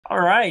All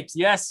right.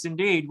 Yes,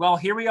 indeed. Well,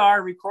 here we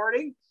are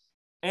recording,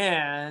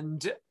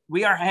 and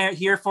we are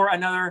here for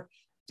another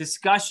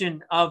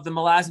discussion of the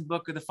Malazan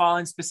Book of the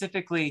Fallen.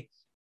 Specifically,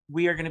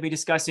 we are going to be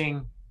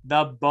discussing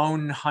the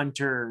Bone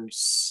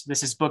Hunters.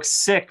 This is book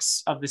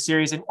 6 of the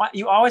series, and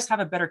you always have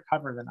a better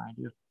cover than I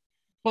do.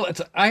 Well,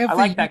 I have I the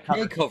like that UK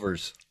cover.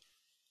 covers.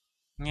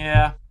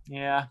 Yeah,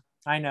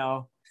 I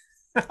know.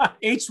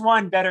 Each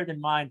one better than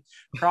mine,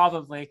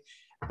 probably.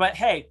 But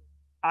hey,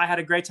 I had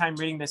a great time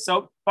reading this.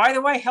 So, by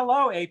the way,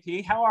 hello,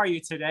 AP. How are you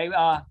today?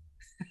 I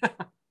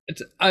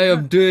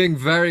am doing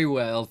very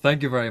well.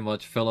 Thank you very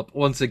much, Philip.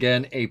 Once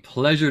again, a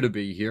pleasure to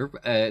be here.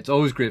 It's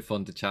always great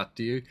fun to chat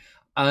to you.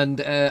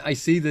 And I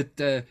see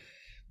that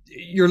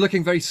you're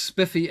looking very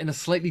spiffy in a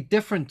slightly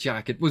different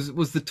jacket.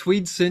 Was the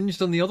tweed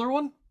singed on the other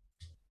one?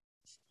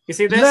 You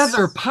see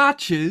Leather this?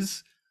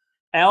 patches.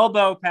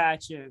 Elbow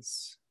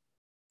patches.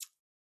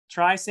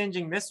 Try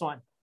singeing this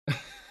one.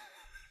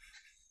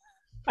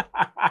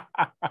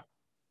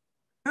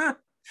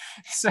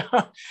 So,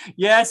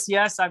 yes,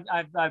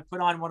 I've put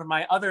on one of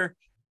my other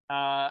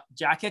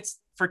jackets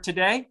for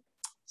today,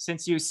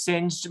 since you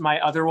singed my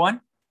other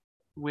one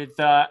with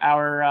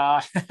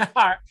our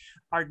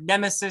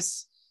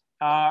nemesis,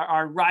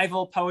 our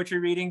rival poetry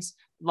readings.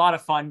 A lot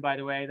of fun, by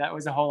the way. That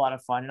was a whole lot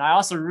of fun, and I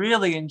also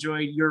really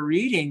enjoyed your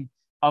reading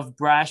of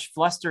Brash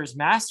Fluster's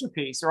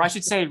masterpiece, or I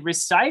should say,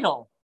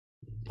 recital.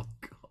 Oh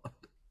God.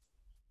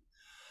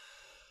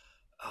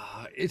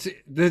 It's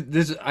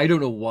this. I don't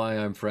know why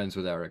I'm friends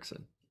with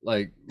Erikson.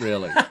 Like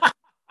really.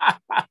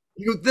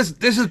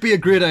 This would be a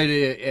great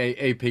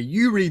idea, AP.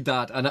 You read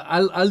that, and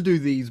I'll do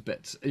these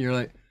bits, and you're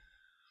like,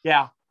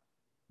 Yeah.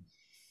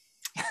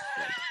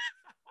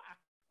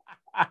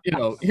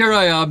 here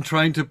I am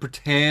trying to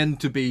pretend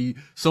to be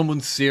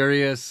someone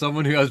serious,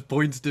 someone who has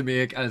points to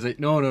make, and it's like,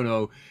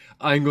 no,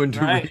 I'm going to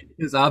Right. read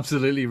this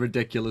absolutely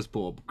ridiculous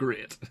poem.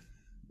 Great.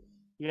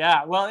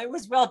 Yeah. Well, it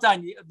was well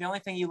done. The only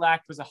thing you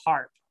lacked was a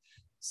harp.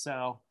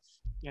 So,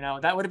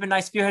 that would have been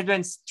nice if you had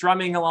been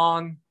strumming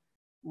along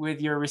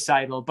with your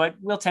recital, but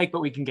we'll take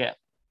what we can get.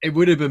 It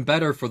would have been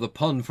better for the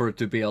pun for it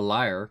to be a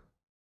liar.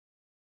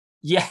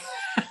 Yeah,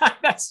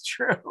 that's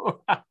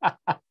true.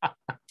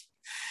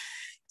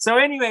 So,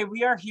 anyway,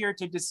 we are here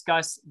to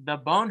discuss the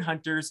Bone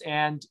Hunters,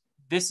 and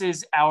this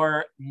is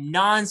our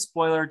non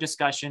spoiler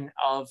discussion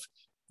of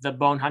the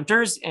Bone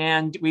Hunters.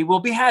 And we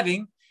will be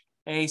having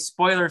a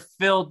spoiler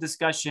filled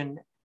discussion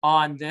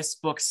on this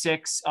book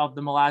 6 of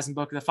the Malazan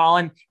Book of the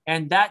Fallen.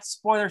 And that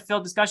spoiler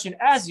filled discussion,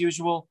 as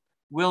usual,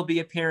 will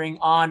be appearing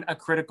on A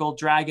Critical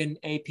Dragon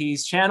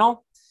AP's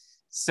channel.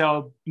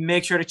 So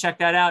make sure to check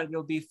that out.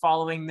 You'll be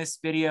following this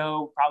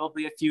video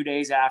probably a few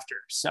days after.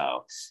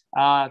 So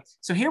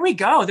here we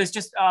go. This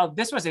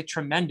was a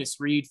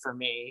tremendous read for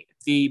me.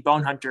 The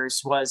Bone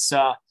Hunters was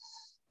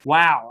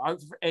wow.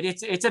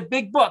 It's a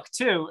big book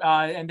too,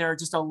 and there are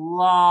just a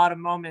lot of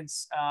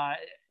moments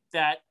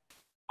that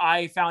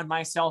I found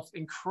myself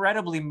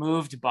incredibly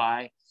moved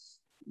by.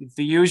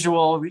 The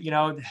usual,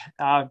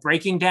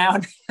 breaking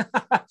down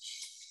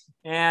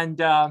and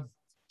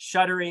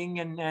shuddering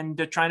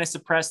and trying to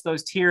suppress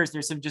those tears.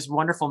 There's some just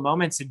wonderful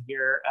moments in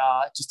here,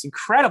 just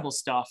incredible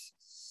stuff.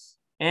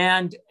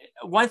 And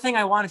one thing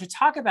I wanted to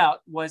talk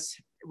about was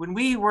when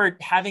we were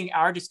having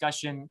our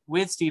discussion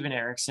with Stephen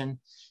Erikson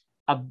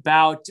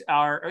about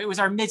it was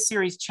our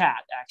mid-series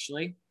chat,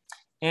 actually.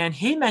 And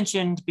he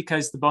mentioned,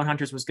 because the Bone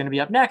Hunters was going to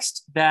be up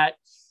next, that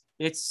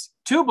it's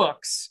 2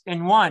 books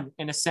in one,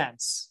 in a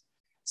sense.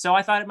 So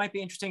I thought it might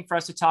be interesting for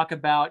us to talk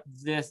about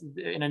this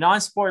in a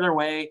non-spoiler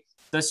way,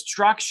 the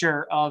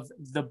structure of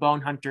the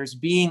Bone Hunters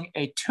being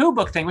a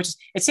 2-book thing, which is,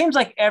 it seems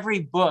like every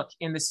book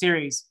in the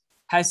series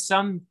has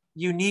some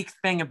unique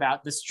thing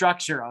about the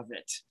structure of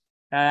it.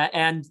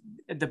 And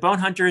the Bone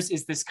Hunters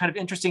is this kind of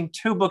interesting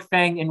 2-book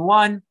thing in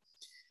one.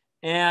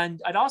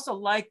 And I'd also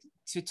like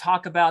to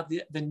talk about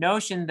the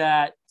notion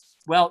that,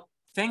 well,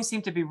 things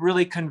seem to be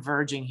really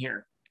converging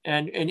here.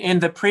 And in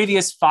the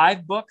previous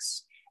 5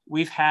 books,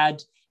 we've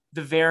had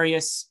the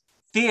various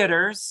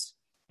theaters,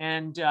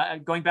 and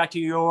going back to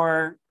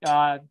your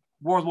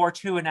World War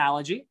II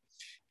analogy,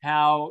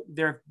 how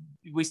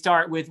we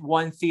start with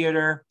one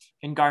theater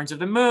in Gardens of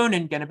the Moon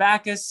and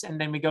Genabacchus, and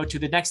then we go to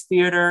the next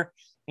theater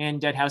in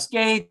Deadhouse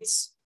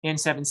Gates, in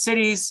Seven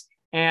Cities,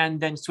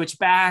 and then switch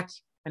back,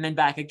 and then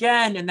back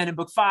again. And then in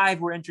book 5,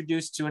 we're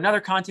introduced to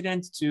another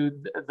continent, to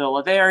the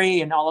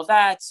Laveri and all of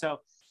that. So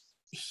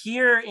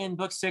here in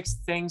book 6,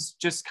 things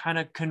just kind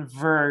of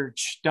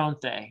converge,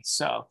 don't they?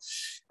 So,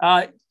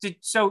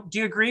 do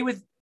you agree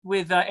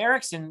with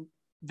Erikson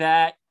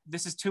that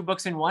this is 2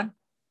 books in one?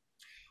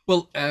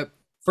 Well,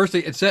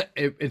 firstly, instead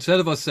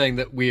of us saying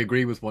that we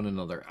agree with one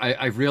another,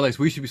 I've realized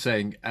we should be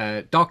saying,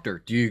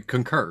 Doctor, do you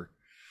concur?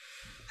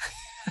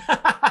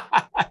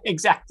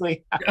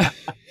 Exactly.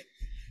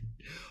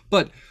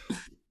 But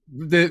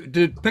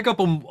to pick up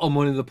on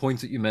one of the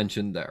points that you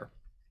mentioned there,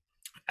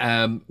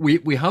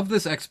 we have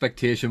this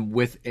expectation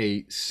with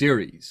a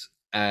series,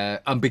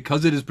 and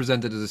because it is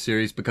presented as a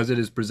series, because it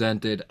is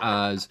presented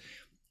as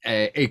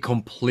a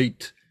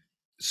complete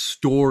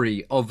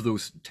story of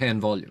those 10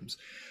 volumes,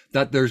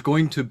 that there's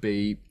going to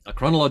be a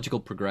chronological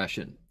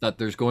progression, that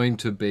there's going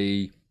to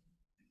be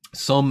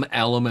some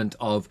element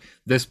of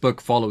this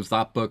book follows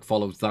that book,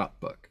 follows that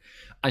book,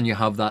 and you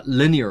have that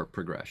linear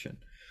progression.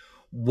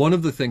 One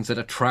of the things that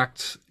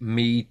attracts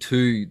me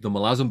to the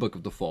Malazan Book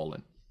of the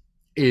Fallen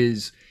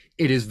is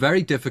it is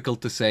very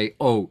difficult to say,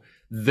 oh,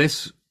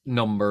 this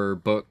number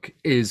book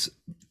is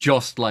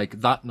just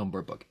like that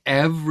number book.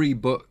 Every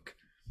book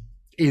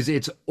is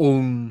its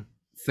own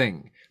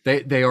thing.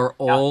 They are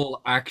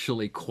all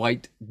actually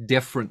quite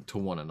different to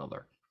one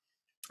another.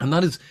 And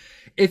that is,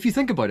 if you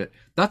think about it,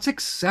 that's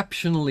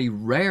exceptionally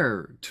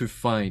rare to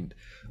find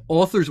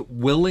authors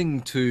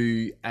willing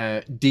to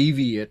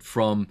deviate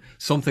from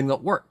something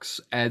that works.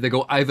 They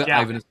go, I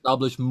have an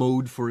established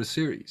mode for a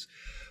series.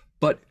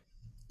 But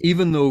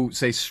even though,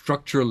 say,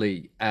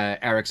 structurally,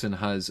 Erikson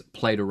has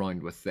played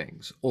around with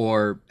things,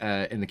 or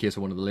in the case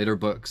of one of the later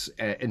books,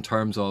 in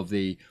terms of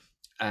the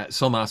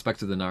some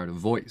aspects of the narrative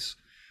voice,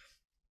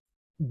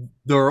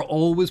 there are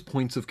always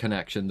points of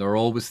connection. There are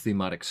always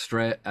thematic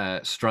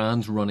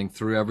strands running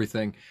through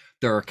everything.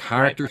 There are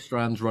character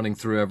strands running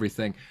through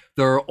everything.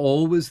 There are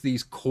always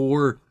these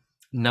core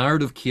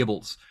narrative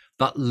cables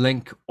that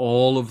link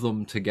all of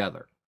them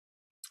together.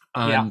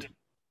 And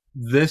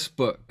this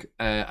book,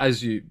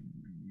 as you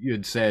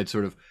had said,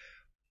 sort of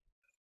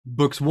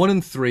books 1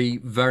 and 3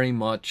 very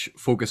much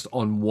focused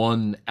on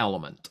one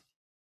element.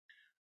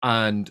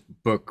 And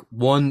book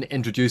 1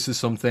 introduces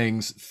some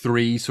things,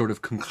 3 sort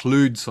of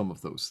concludes some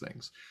of those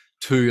things.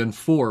 2 and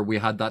 4, we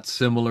had that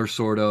similar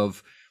sort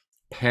of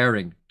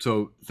pairing.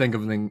 So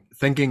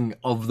thinking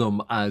of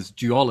them as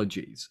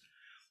duologies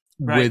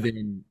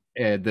within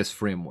this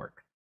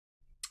framework.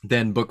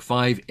 Then book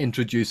 5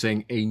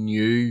 introducing a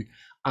new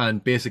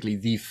and basically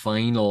the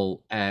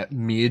final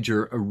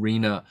major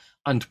arena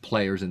and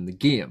players in the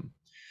game.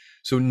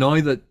 So now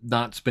that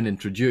that's been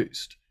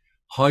introduced,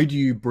 how do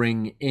you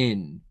bring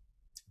in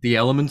the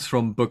elements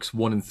from books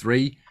 1 and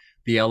 3,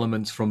 the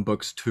elements from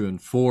books 2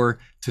 and 4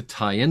 to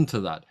tie into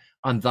that?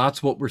 And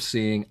that's what we're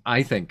seeing,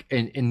 I think,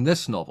 in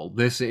this novel.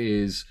 This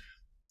is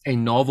a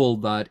novel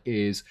that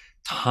is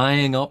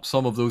tying up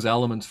some of those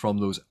elements from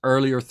those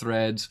earlier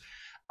threads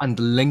and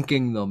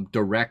linking them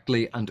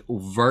directly and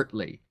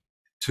overtly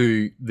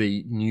to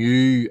the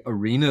new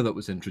arena that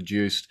was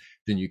introduced,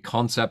 the new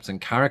concepts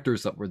and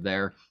characters that were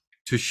there,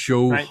 to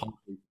show how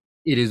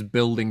it is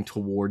building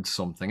towards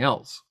something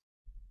else.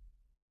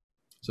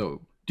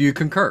 So, do you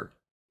concur?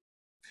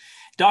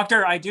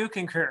 Doctor, I do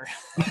concur.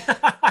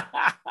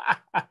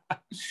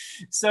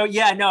 So,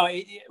 yeah, no,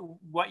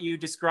 what you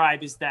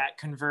describe is that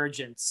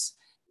convergence.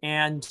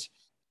 And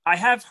I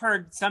have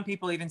heard some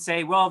people even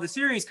say, well, the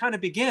series kind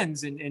of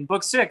begins in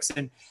book 6.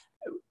 And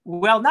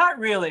well, not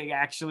really,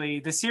 actually.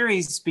 The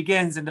series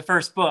begins in the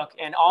first book,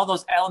 and all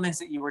those elements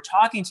that you were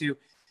talking to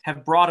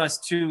have brought us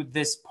to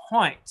this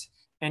point.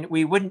 And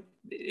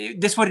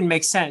this wouldn't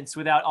make sense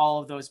without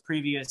all of those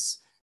previous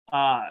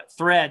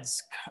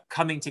threads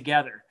coming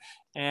together.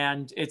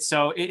 And it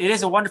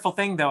is a wonderful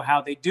thing, though,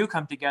 how they do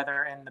come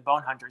together in the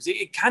Bonehunters.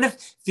 It kind of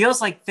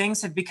feels like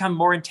things have become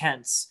more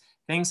intense.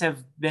 Things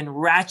have been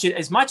ratchet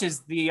as much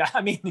as the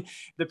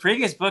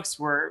previous books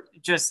were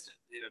just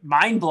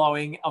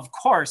mind-blowing, of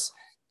course,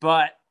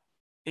 but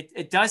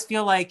it does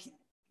feel like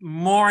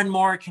more and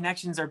more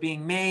connections are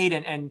being made,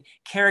 and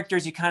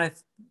characters you kind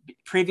of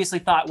previously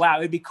thought, wow,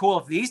 it'd be cool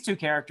if these two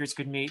characters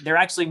could meet. They're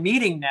actually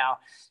meeting now.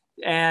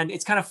 And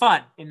it's kind of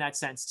fun in that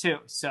sense too.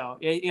 So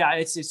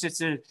it's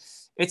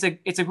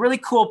a really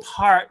cool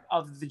part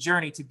of the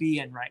journey to be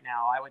in right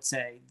now. I would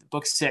say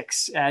book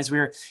 6, as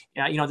we're,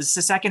 this is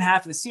the second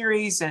half of the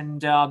series,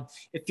 and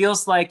it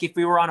feels like if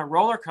we were on a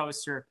roller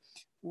coaster,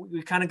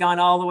 we've kind of gone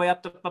all the way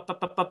up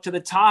to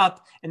the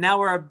top, and now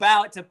we're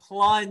about to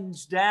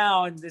plunge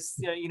down this,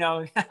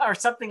 or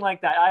something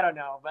like that. I don't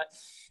know, but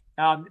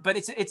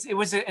it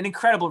was an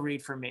incredible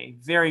read for me.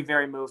 Very,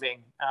 very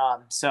moving.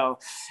 So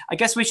I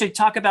guess we should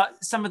talk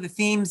about some of the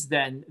themes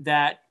then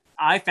that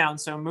I found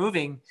so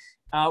moving.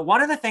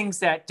 One of the things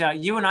that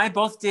you and I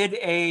both did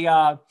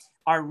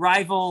our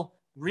rival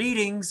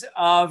readings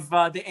of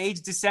The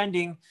Age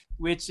Descending,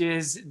 which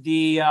is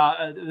the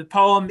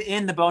poem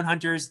in the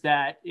Bonehunters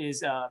that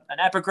is an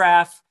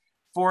epigraph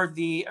for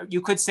the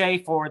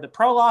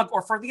prologue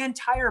or for the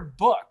entire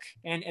book.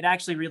 And it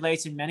actually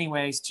relates in many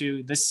ways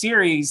to the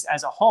series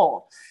as a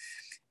whole.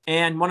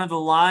 And one of the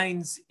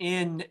lines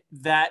in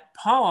that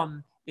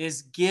poem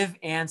is give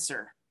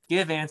answer.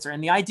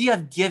 And the idea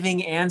of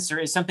giving answer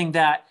is something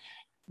that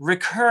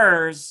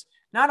recurs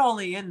not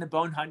only in the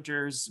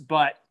Bonehunters,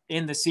 but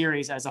in the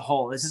series as a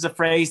whole. This is a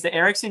phrase that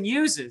Erikson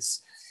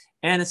uses.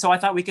 And so I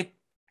thought we could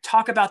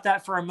talk about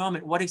that for a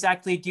moment. What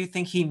exactly do you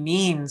think he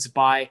means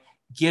by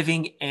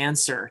giving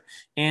answer?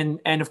 And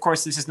of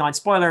course, this is not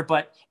spoiler,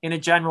 but in a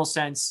general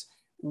sense,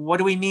 what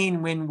do we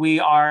mean when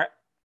we are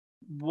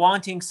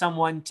wanting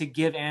someone to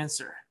give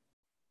answer?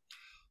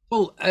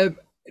 Well,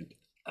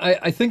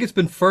 I think it's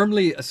been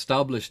firmly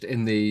established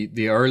in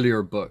the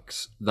earlier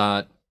books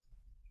that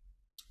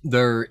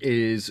there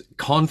is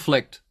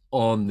conflict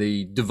on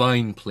the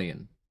divine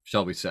plane,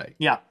 shall we say.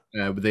 Yeah.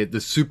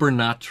 the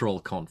supernatural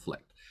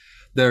conflict.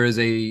 There is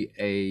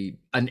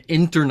an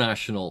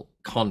international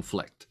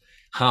conflict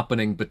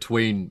happening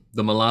between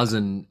the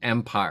Malazan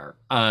Empire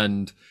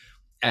and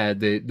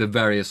the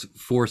various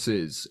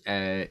forces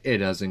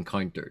it has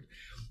encountered.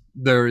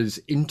 There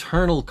is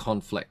internal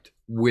conflict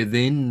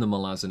within the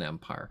Malazan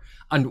Empire,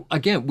 and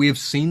again, we have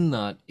seen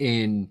that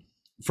in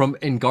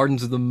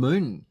Gardens of the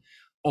Moon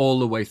all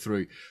the way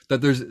through.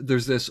 That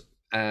there's this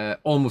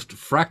almost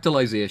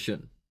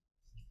fractalization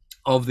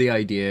of the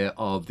idea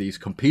of these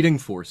competing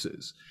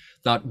forces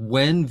that,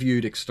 when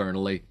viewed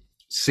externally,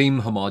 seem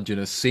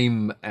homogenous,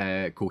 seem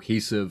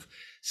cohesive,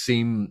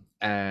 seem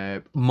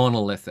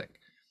monolithic.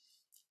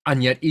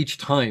 And yet each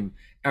time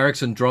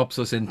Erikson drops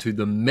us into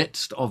the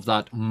midst of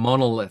that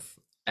monolith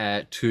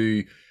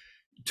to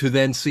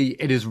then see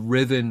it is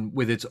riven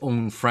with its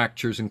own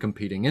fractures and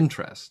competing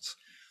interests.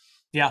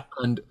 Yeah.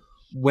 And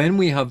when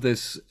we have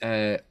this,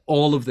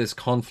 all of this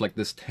conflict,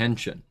 this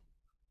tension,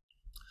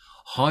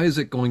 how is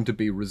it going to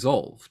be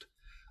resolved?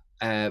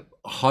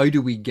 How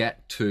do we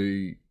get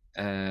to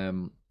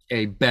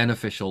a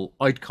beneficial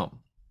outcome?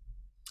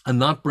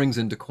 And that brings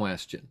into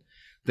question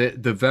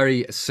the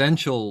very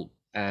essential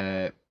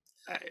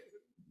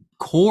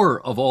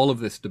core of all of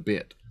this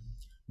debate.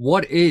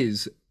 What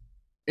is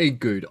a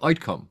good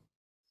outcome?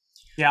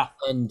 Yeah.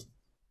 And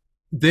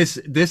this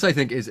I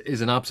think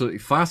is an absolutely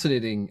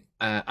fascinating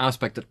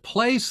aspect that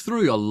plays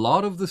through a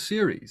lot of the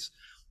series.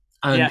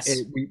 And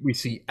yes. We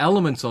see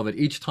elements of it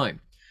each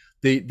time.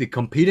 The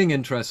competing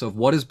interests of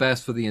what is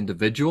best for the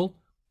individual,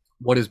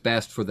 what is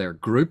best for their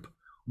group,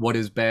 what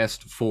is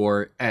best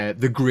for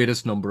the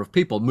greatest number of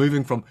people,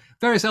 moving from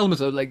various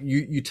elements of like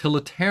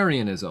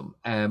utilitarianism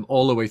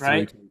all the way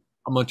through to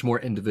a much more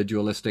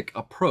individualistic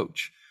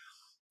approach.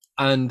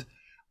 And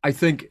I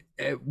think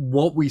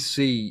what we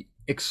see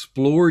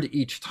explored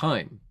each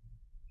time,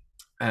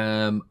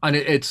 and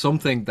it's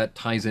something that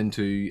ties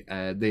into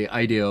the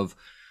idea of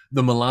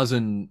the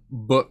Malazan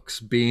books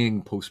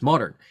being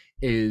postmodern,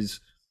 is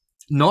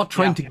not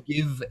trying to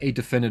give a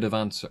definitive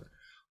answer,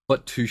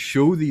 but to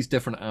show these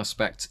different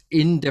aspects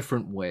in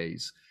different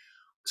ways,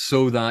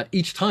 so that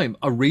each time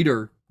a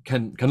reader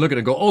can look at it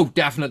and go, oh,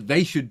 definitely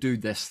they should do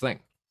this thing,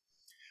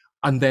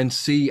 and then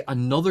see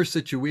another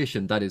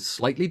situation that is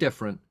slightly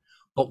different,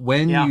 but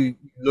when you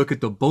look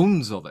at the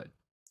bones of it,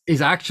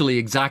 is actually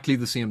exactly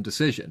the same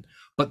decision.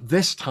 But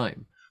this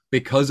time,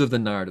 because of the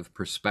narrative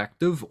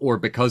perspective or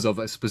because of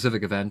a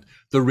specific event,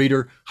 the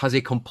reader has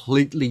a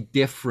completely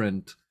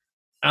different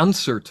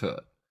answer to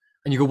it.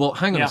 And you go, well,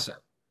 hang on a sec.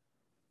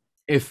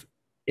 If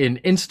in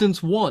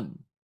instance one,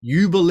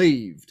 you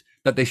believed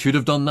that they should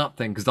have done that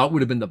thing because that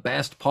would have been the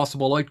best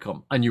possible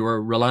outcome, and you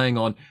are relying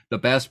on the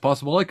best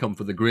possible outcome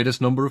for the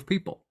greatest number of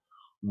people,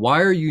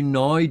 why are you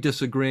now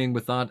disagreeing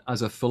with that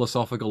as a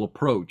philosophical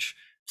approach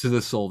to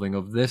the solving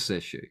of this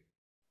issue?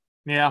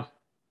 Yeah,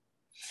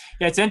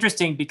 it's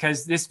interesting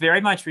because this very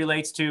much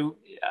relates to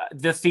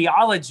the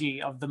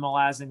theology of the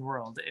Malazan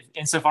world,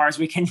 insofar as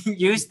we can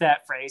use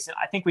that phrase.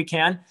 I think we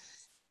can.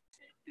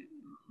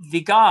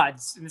 The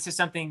gods, and this is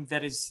something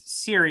that is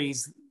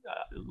series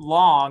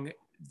long,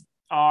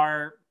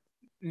 are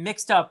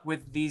mixed up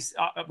with these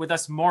with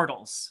us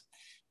mortals.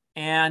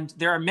 And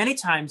there are many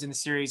times in the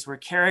series where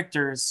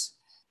characters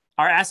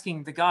are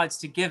asking the gods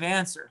to give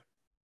answer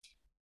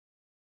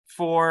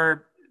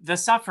for the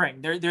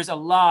suffering. There's a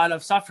lot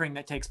of suffering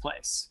that takes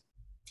place.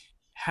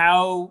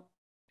 How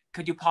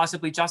could you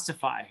possibly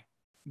justify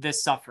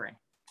this suffering?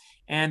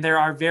 And there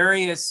are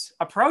various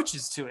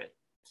approaches to it.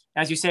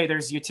 As you say,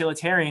 there's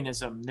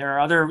utilitarianism. There are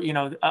other,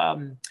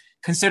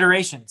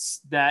 considerations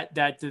that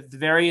the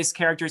various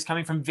characters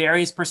coming from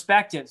various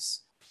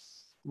perspectives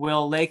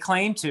will lay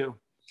claim to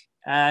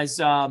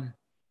as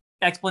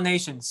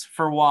explanations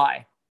for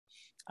why.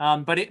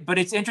 But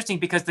it's interesting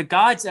because the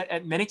gods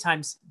at many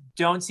times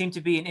don't seem to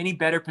be in any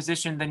better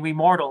position than we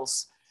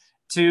mortals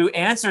to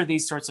answer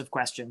these sorts of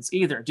questions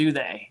either, do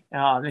they?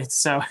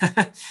 So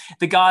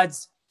the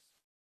gods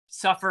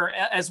suffer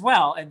as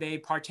well, and they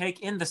partake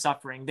in the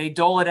suffering. They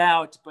dole it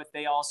out, but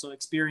they also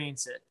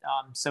experience it.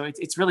 So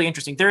it's really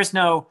interesting. There is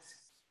no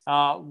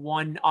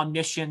one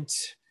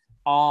omniscient,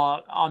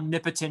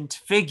 omnipotent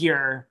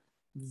figure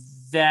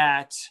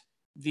that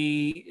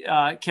the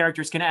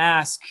characters can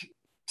ask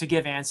to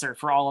give answer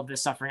for all of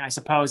this suffering, I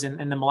suppose,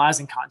 in the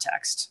Malazan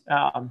context.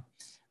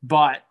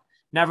 But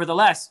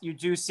nevertheless, you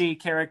do see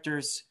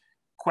characters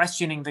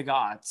questioning the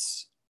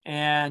gods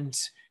and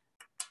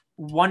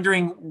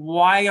wondering,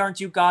 why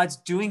aren't you gods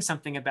doing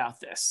something about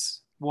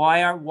this?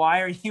 Why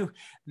are you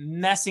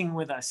messing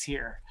with us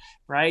here,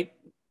 right?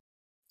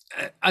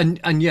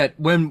 And yet,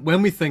 when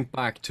we think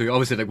back to,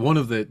 obviously, like one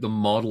of the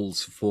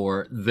models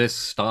for this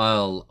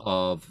style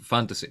of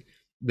fantasy,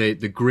 the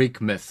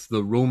Greek myths,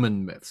 the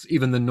Roman myths,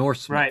 even the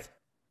Norse myth,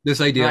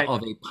 this idea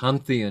of a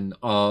pantheon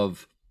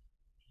of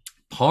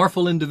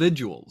powerful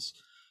individuals,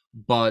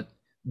 but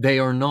they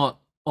are not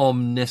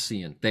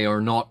omniscient. They are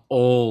not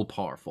all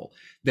powerful.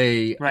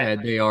 They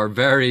are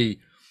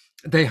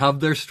they have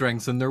their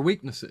strengths and their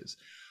weaknesses.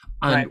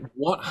 And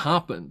what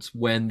happens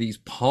when these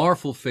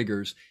powerful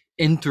figures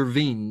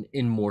intervene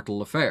in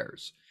mortal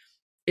affairs.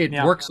 It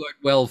Yeah. works out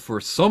well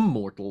for some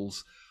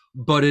mortals,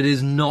 but it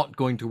is not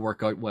going to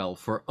work out well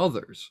for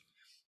others.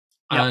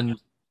 Yeah.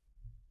 And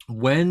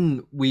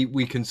when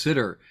we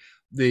consider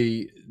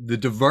the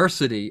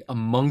diversity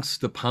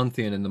amongst the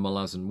pantheon in the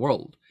Malazan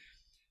world,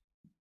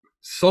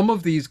 some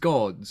of these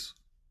gods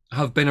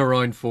have been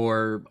around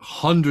for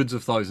hundreds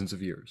of thousands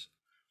of years.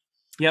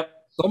 Yep.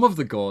 Some of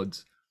the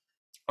gods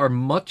are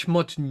much,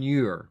 much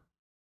newer.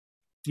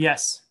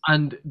 Yes.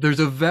 And there's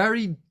a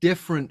very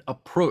different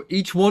approach.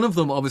 Each one of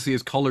them obviously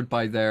is colored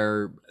by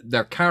their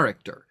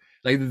character.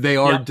 Like they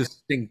are Yep.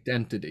 distinct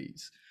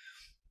entities.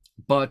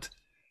 But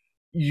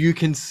you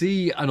can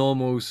see an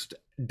almost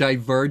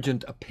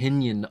divergent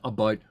opinion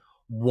about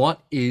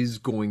what is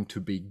going to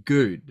be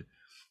good.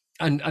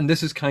 And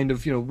this is kind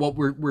of, what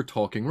we're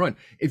talking around.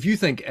 If you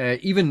think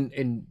even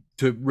in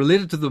to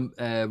relate it to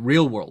the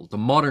real world, the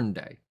modern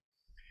day,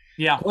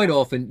 Yeah. quite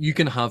often you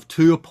can have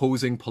two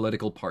opposing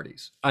political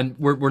parties. And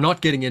we're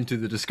not getting into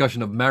the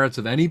discussion of merits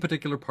of any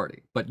particular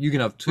party, but you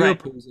can have two Right.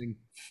 opposing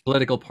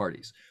political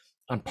parties.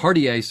 And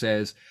party A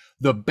says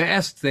the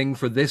best thing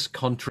for this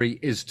country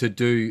is to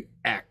do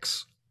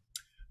X.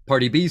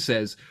 Party B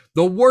says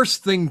the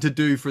worst thing to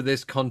do for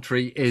this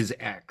country is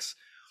X.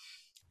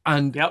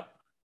 And Yep.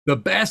 the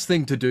best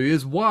thing to do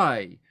is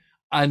Y.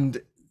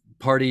 And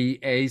party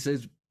A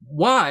says,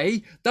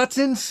 Y? That's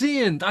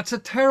insane. That's a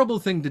terrible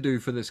thing to do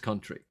for this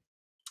country.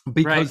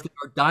 Because Right.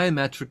 they are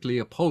diametrically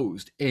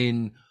opposed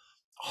in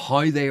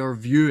how they are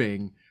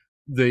viewing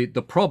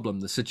the problem,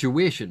 the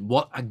situation,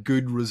 what a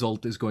good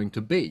result is going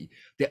to be.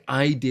 The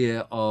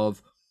idea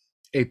of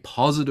a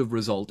positive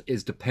result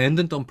is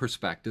dependent on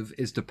perspective,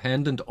 is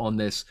dependent on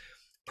this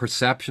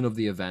perception of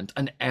the event,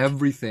 and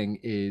everything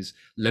is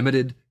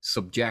limited,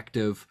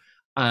 subjective,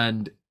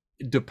 and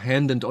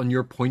dependent on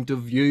your point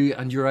of view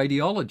and your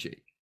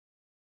ideology.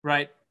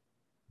 Right.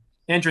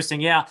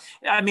 Interesting. Yeah.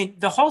 I mean,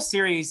 the whole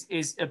series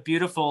is a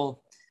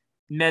beautiful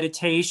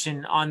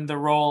meditation on the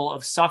role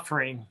of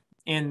suffering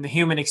in the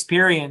human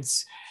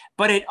experience,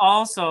 but it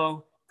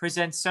also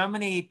presents so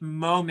many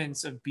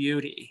moments of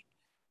beauty,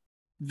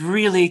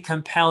 really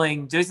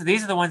compelling. These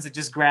are the ones that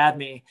just grab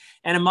me.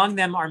 And among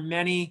them are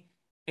many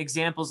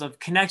examples of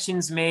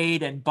connections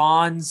made and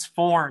bonds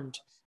formed,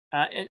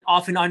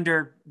 often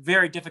under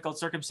very difficult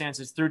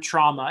circumstances through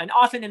trauma, and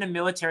often in a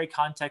military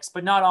context,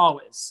 but not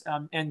always.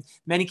 And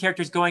many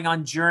characters going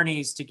on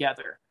journeys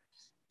together.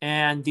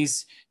 And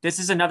this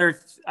is another,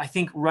 I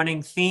think,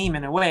 running theme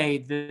in a way,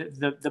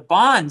 the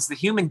bonds, the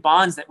human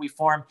bonds that we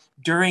form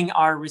during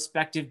our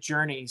respective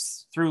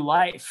journeys through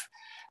life.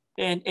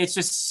 And it's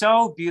just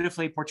so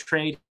beautifully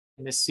portrayed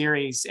in this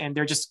series. And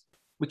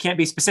we can't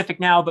be specific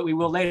now, but we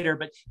will later.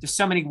 But there's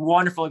so many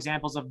wonderful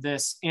examples of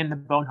this in the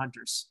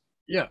Bonehunters.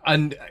 Yeah,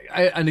 and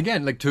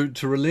again, like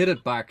to relate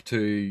it back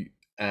to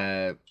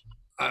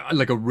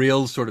like a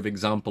real sort of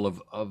example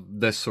of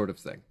this sort of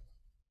thing.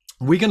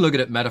 We can look at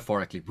it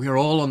metaphorically. We are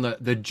all on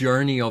the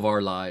journey of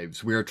our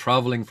lives. We are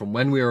traveling from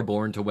when we are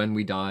born to when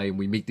we die, and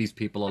we meet these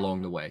people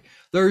along the way.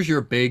 There's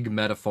your big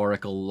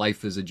metaphorical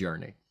life is a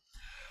journey.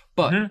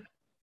 But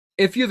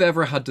if you've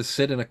ever had to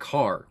sit in a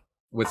car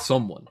with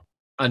someone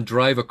and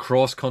drive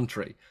across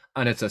country,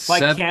 and it's a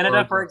like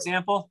Canada, for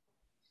example.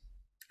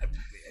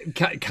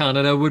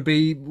 Canada would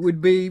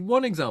be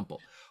one example.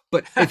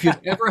 But if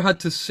you've ever had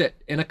to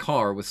sit in a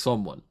car with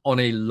someone on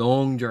a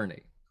long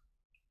journey,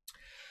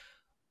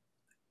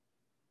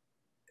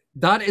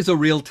 that is a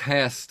real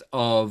test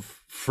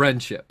of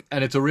friendship,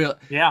 and it's a real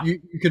you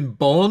can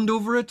bond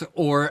over it,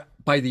 or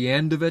by the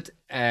end of it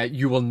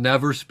you will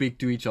never speak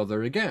to each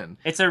other again.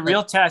 It's a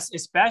real test,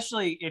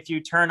 especially if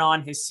you turn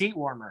on his seat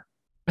warmer.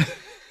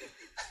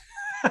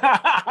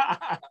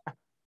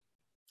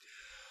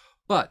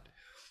 But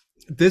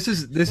this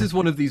is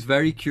one of these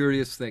very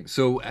curious things.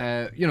 So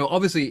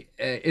obviously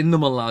in the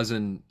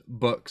Malazan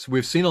books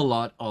we've seen a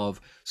lot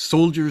of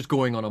soldiers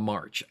going on a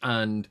march,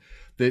 and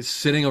the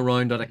sitting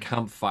around at a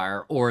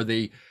campfire, or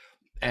the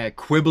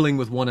quibbling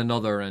with one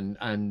another,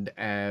 and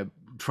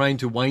trying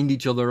to wind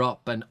each other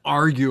up, and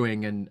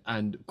arguing,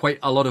 and quite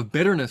a lot of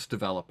bitterness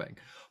developing.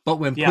 But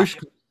when push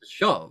comes to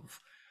shove,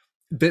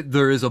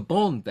 there is a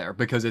bond there,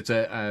 because it's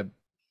a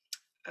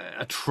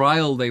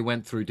trial they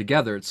went through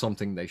together. It's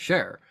something they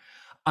share.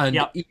 And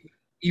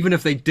even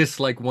if they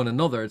dislike one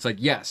another, it's like,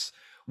 yes,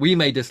 we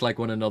may dislike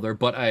one another,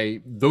 but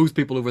those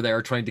people over there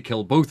are trying to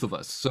kill both of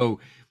us. So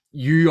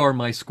you are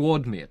my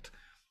squad mate,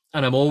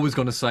 and I'm always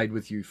going to side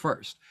with you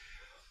first.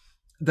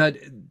 That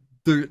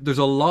there's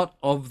a lot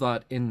of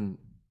that in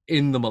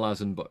the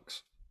Malazan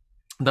books.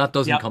 That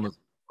doesn't come as a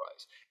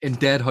surprise. In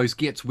Dead House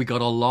Gates, we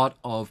got a lot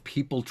of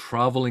people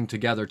traveling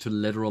together to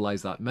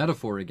literalize that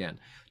metaphor again,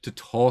 to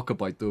talk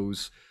about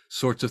those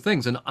sorts of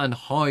things, and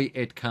how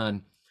it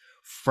can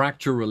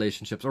fracture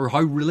relationships, or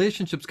how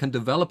relationships can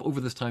develop over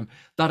this time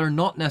that are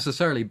not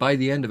necessarily, by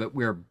the end of it,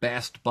 we're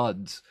best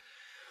buds.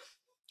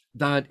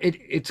 That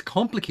it's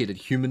complicated.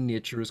 Human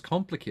nature is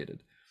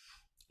complicated.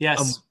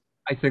 Yes.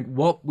 I think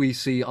what we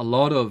see a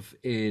lot of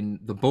in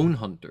the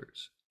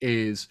Bonehunters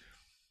is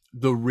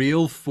the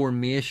real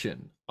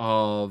formation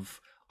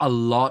of a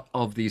lot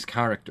of these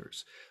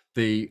characters,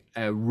 the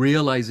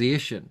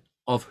realization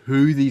of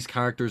who these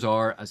characters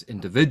are as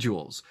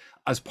individuals,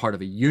 as part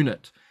of a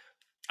unit,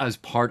 as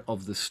part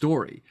of the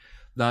story.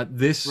 That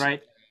this,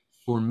 Right.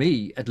 for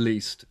me at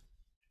least,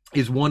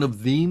 is one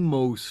of the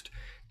most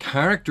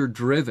character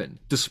driven,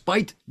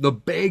 despite the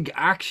big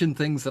action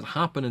things that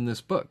happen in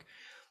this book.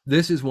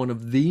 This is one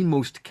of the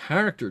most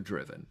character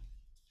driven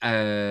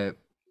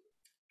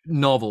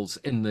novels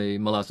in the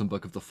Malazan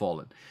Book of the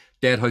Fallen.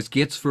 Deadhouse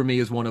Gates for me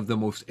is one of the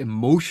most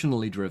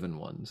emotionally driven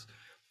ones.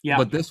 Yeah.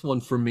 But this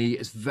one for me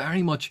is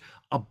very much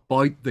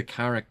about the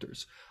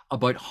characters,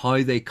 about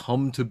how they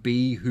come to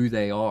be who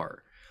they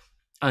are,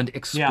 and Yeah.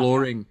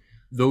 exploring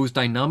those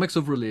dynamics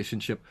of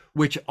relationship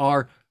which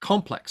are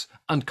complex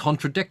and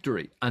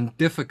contradictory and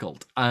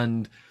difficult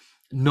and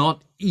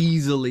not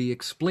easily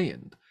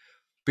explained.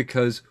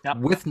 Because Yeah.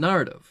 with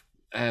narrative,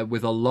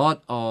 with a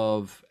lot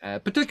of,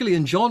 particularly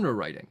in genre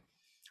writing,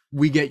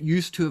 we get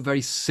used to a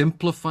very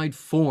simplified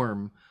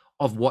form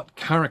of what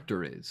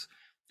character is.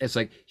 It's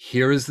like,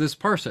 here is this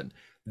person.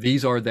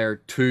 These are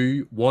their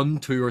one,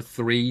 two, or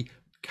three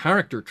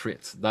character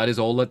traits. That is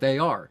all that they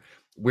are.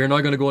 We're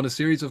now going to go on a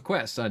series of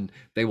quests and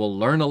they will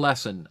learn a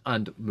lesson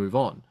and move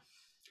on.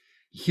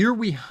 Here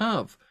we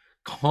have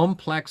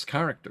complex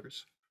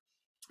characters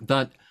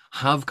that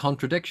have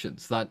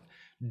contradictions, that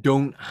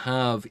don't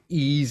have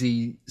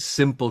easy,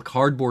 simple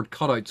cardboard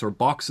cutouts or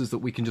boxes that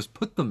we can just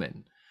put them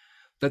in,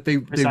 that they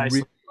really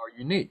Precisely. are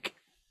unique.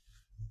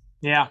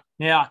 Yeah.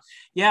 Yeah.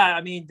 Yeah.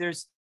 I mean,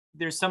 there's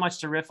so much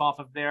to riff off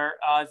of there.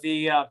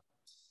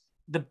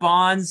 The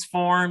bonds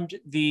formed,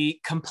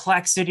 the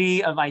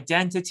complexity of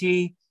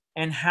identity,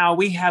 and how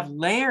we have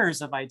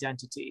layers of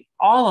identity.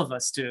 All of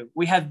us do.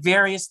 We have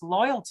various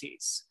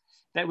loyalties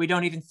that we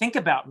don't even think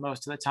about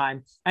most of the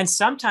time. And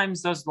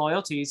sometimes those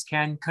loyalties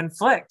can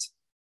conflict.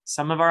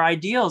 Some of our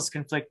ideals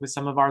conflict with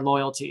some of our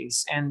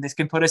loyalties, and this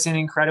can put us in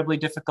incredibly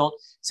difficult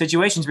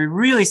situations. We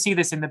really see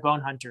this in the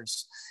Bone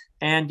Hunters.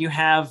 And you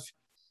have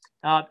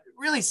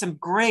really some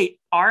great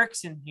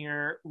arcs in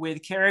here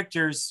with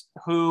characters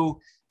who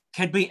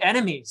could be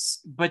enemies,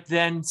 but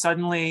then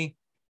suddenly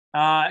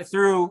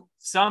through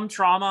some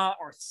trauma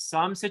or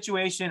some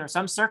situation or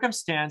some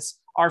circumstance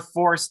are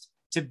forced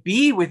to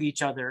be with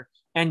each other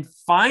and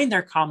find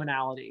their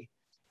commonality.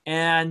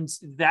 And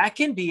that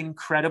can be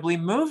incredibly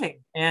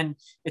moving. And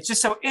it's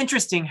just so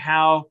interesting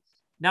how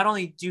not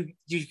only do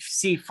you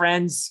see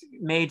friends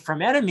made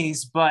from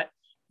enemies, but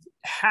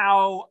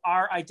how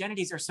our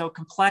identities are so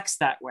complex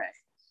that way,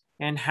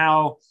 and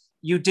how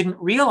you didn't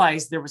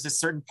realize there was a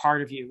certain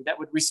part of you that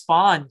would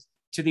respond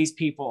to these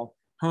people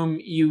whom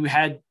you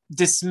had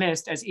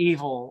dismissed as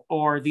evil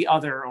or the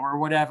other or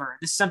whatever.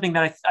 This is something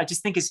that I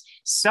just think is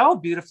so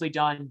beautifully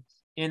done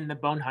in the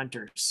Bone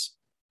Hunters.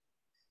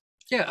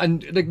 Yeah,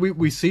 and like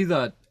we see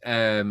that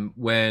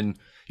when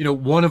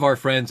one of our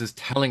friends is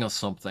telling us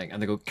something,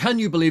 and they go, "Can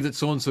you believe that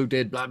so and so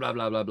did blah blah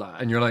blah blah blah?"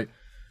 And you're like,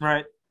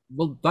 Right.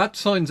 "Well, that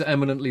sounds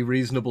eminently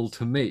reasonable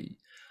to me."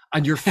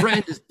 And your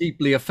friend is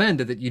deeply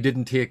offended that you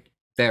didn't take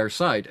their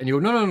side, and you go,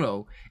 "No, no,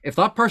 no. If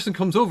that person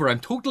comes over,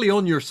 I'm totally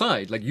on your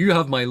side. Like, you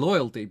have my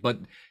loyalty, but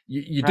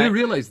you do Right.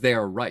 realize they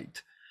are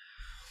right."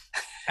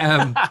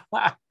 And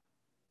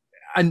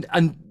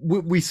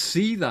we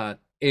see that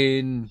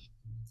in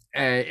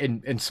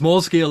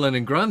small scale and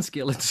in grand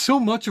scale. It's so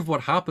much of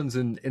what happens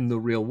in the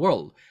real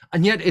world,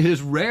 and yet it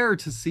is rare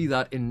to see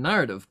that in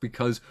narrative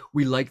because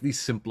we like these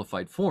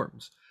simplified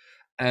forms.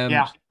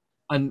 Yeah.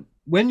 And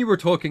when you were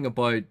talking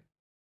about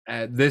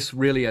this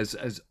really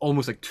as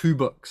almost like two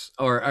books,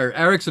 or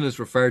Erikson has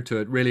referred to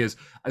it really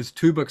as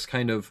two books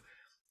kind of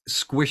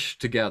squished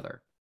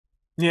together.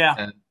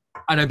 Yeah.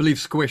 And I believe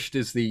squished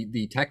is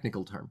the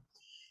technical term.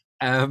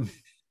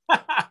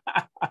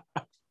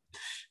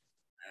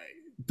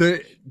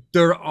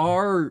 There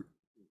are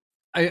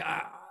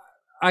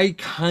I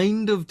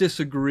kind of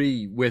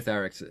disagree with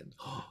Erikson.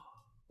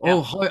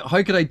 Oh,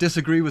 how could I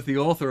disagree with the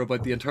author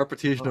about the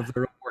interpretation of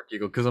their own work? You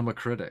go, because I'm a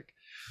critic.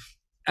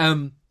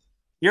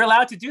 You're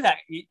allowed to do that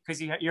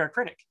because you're a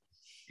critic.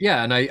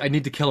 Yeah, and I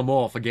need to kill him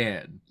off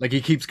again. Like,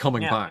 he keeps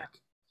coming back.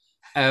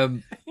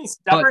 He's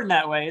stubborn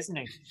that way, isn't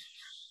he?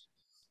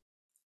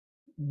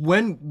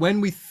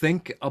 When we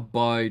think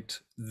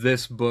about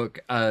this book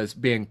as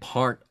being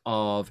part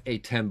of a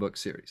 10-book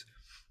series,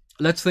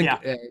 let's think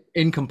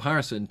in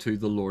comparison to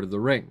The Lord of the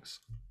Rings.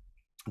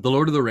 The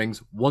Lord of the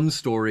Rings, one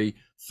story,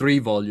 3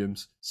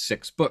 volumes,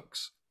 6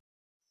 books.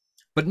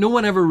 But no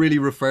one ever really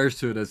refers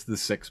to it as the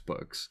 6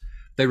 books.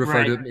 They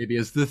refer to it maybe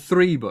as the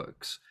 3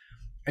 books.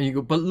 And you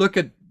go, but look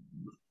at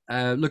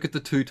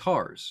the Two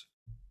Towers.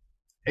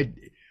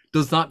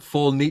 Does that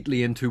fall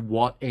neatly into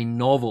what a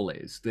novel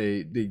is,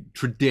 the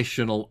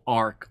traditional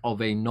arc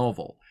of a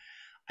novel?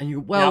 And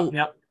you go,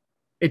 well,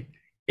 it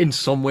in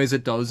some ways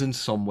it does, in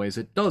some ways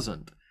it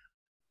doesn't.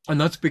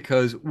 And that's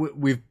because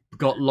we've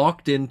got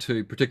locked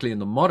into, particularly in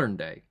the modern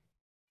day,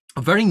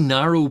 a very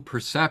narrow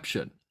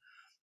perception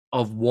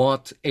of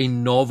what a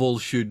novel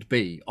should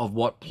be, of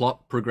what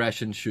plot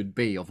progression should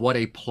be, of what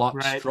a plot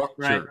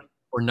structure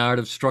or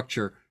narrative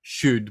structure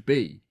should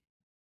be.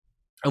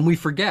 And we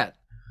forget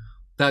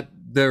that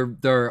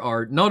there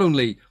are not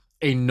only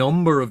a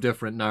number of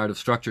different narrative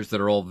structures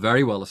that are all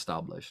very well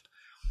established,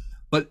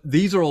 but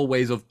these are all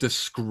ways of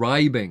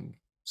describing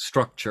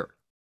structure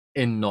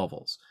in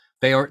novels.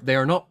 They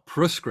are not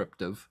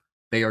prescriptive,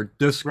 they are Right.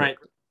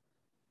 descriptive.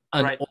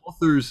 And Right.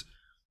 authors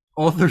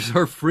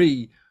are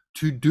free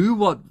to do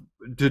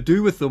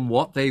with them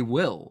what they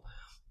will.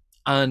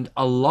 And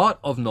a lot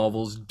of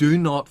novels do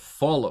not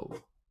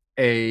follow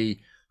a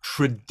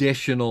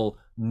traditional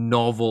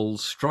novel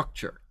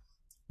structure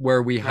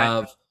where we Right.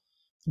 have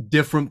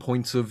different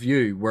points of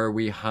view, where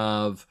we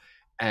have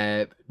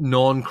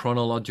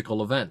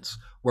non-chronological events,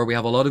 where we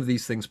have a lot of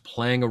these things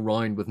playing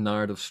around with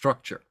narrative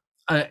structure.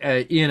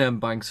 Ian M.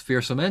 Banks'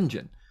 Fearsome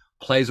Engine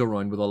plays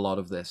around with a lot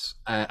of this,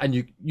 and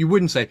you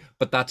wouldn't say,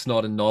 but that's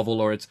not a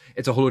novel, or it's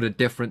a whole lot of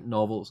different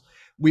novels.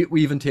 We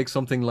even take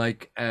something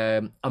like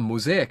a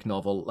mosaic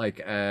novel, like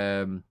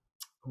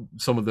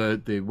some of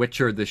the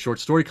Witcher, the short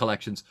story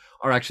collections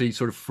are actually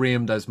sort of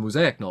framed as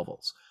mosaic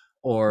novels,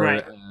 or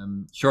Right.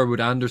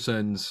 Sherwood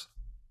Anderson's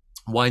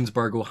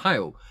Winesburg,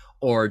 Ohio,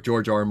 or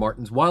George R. R.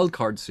 Martin's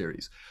Wildcard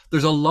series.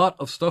 There's a lot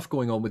of stuff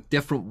going on with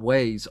different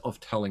ways of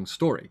telling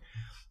story.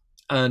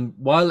 And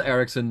while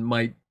Erikson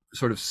might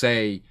sort of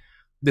say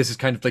this is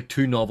kind of like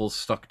two novels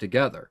stuck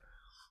together,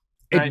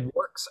 Right. it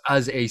works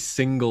as a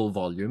single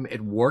volume.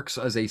 It works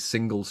as a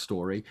single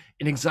story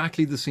in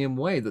exactly the same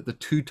way that The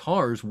Two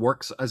Towers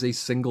works as a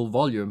single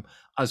volume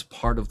as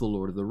part of The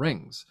Lord of the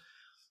Rings.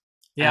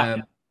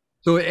 Yeah.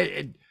 So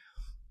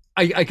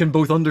I can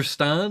both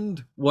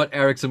understand what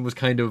Erikson was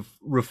kind of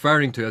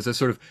referring to as a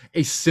sort of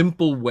a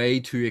simple way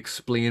to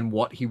explain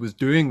what he was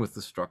doing with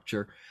the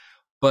structure,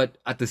 but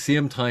at the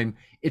same time,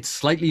 it's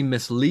slightly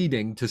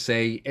misleading to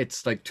say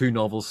it's like two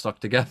novels stuck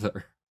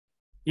together.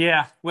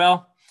 Yeah.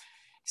 Well,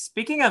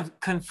 speaking of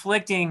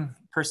conflicting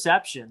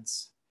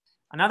perceptions,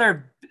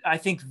 another, I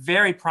think,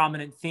 very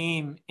prominent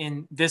theme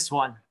in this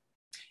one,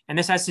 and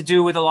this has to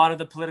do with a lot of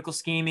the political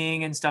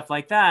scheming and stuff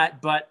like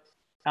that, but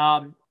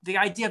the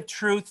idea of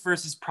truth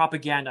versus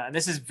propaganda. And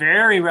this is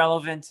very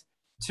relevant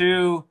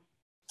to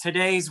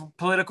today's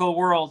political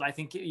world, I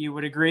think you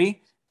would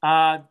agree.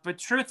 But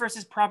truth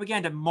versus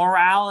propaganda,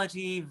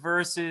 morality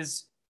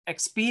versus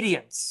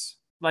expedience,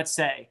 let's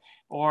say,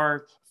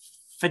 or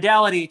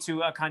fidelity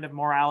to a kind of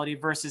morality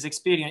versus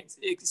expedience,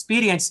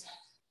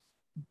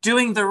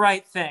 doing the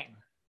right thing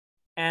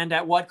and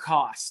at what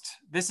cost.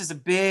 This is a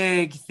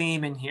big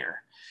theme in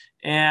here.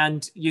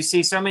 And you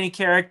see so many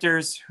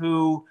characters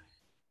who,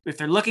 if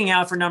they're looking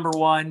out for number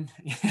one,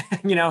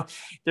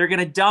 they're going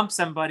to dump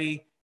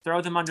somebody,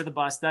 throw them under the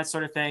bus, that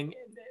sort of thing.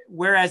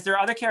 Whereas there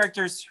are other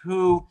characters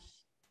who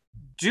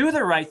do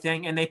the right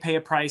thing and they pay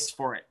a price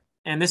for it.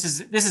 And this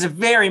is a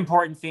very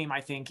important theme,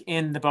 I think,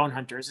 in the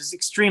Bonehunters. It's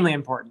extremely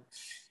important,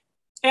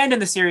 and in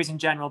the series in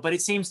general. But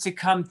it seems to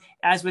come,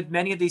 as with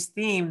many of these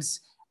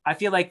themes, I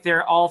feel like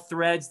they're all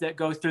threads that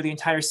go through the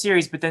entire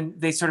series, but then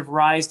they sort of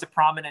rise to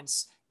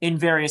prominence in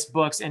various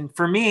books. And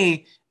for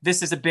me,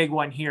 this is a big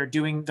one here,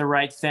 doing the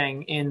right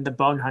thing in the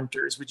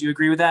Bonehunters. Would you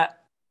agree with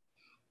that?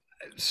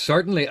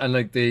 Certainly, and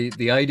like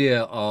the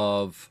idea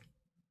of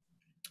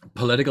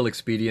political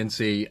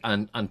expediency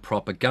and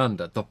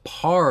propaganda, the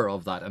power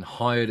of that and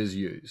how it is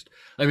used.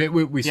 I mean,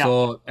 we Yeah.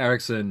 saw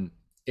Erikson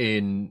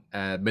in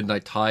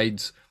Midnight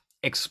Tides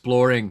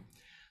exploring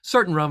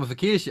certain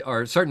ramifications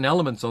or certain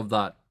elements of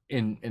that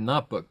in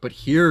that book, but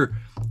here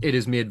it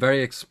is made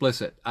very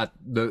explicit at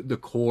the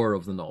core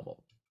of the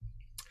novel.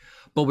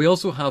 But we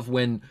also have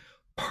when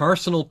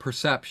personal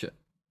perception,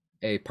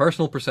 a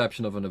personal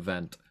perception of an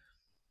event,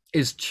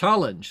 is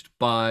challenged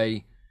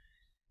by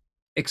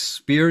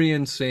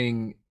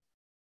experiencing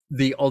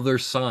the other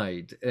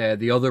side,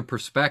 the other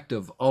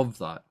perspective of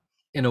that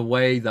in a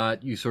way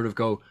that you sort of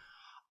go,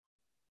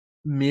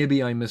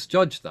 maybe I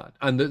misjudged that.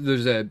 And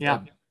there's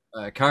Yeah.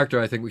 a character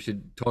I think we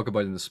should talk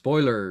about in the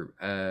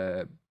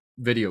spoiler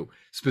video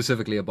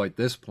specifically about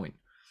this point.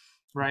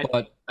 Right.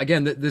 But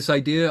again, this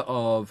idea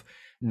of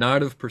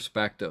narrative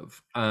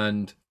perspective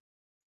and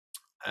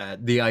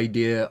the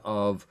idea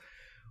of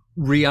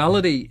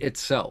reality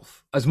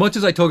itself, as much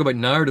as I talk about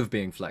narrative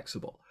being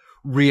flexible,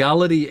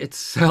 reality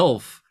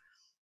itself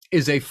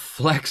is a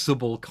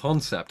flexible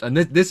concept. And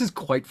this is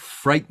quite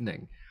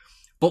frightening.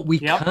 But we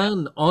Yep.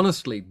 can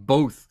honestly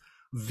both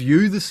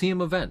view the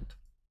same event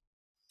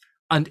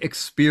and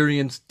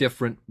experience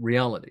different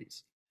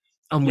realities.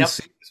 And we Yep.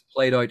 see this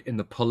played out in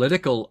the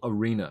political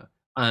arena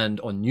and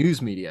on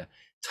news media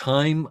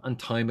time and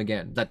time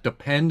again, that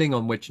depending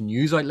on which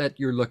news outlet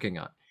you're looking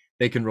at,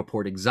 they can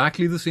report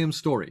exactly the same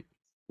story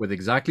with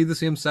exactly the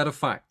same set of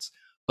facts,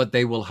 but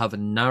they will have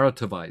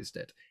narrativized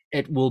it.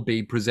 It will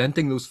be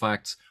presenting those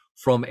facts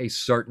from a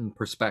certain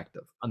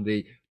perspective, and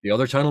the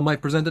other channel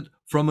might present it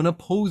from an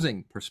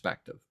opposing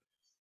perspective.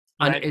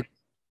 And Right. it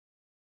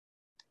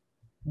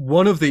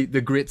one of the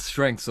great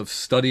strengths of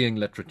studying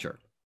literature,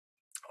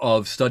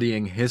 of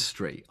studying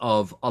history,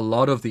 of a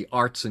lot of the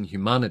arts and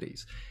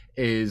humanities,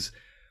 is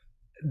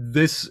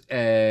this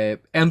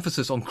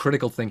emphasis on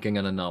critical thinking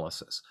and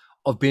analysis,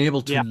 of being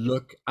able to Yeah.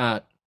 look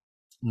at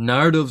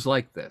narratives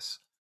like this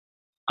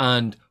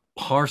and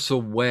parse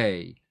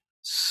away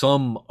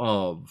some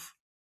of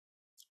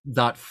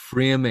that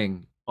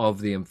framing of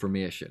the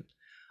information,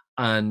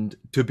 and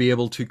to be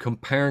able to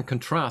compare and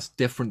contrast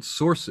different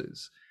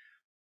sources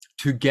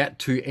to get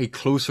to a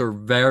closer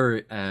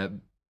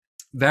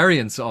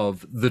variance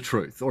of the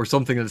truth, or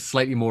something that's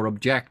slightly more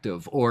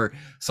objective, or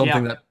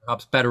something that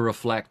perhaps better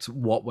reflects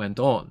what went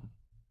on.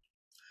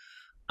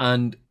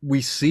 And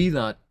we see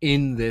that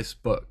in this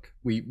book.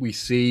 We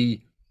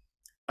see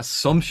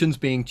assumptions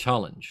being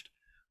challenged,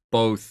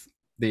 both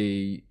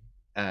the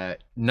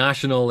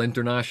national,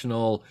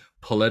 international,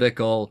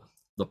 political,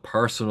 the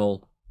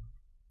personal.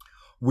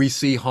 We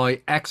see how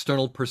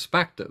external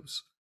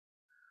perspectives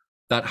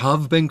that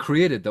have been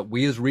created, that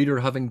we as reader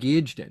have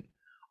engaged in,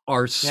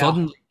 are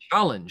suddenly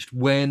challenged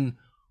when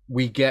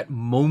we get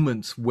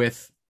moments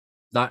with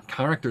that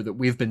character that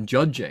we've been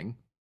judging,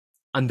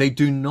 and they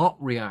do not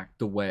react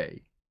the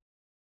way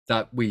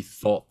that we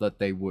thought that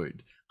they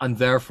would, and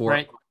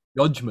therefore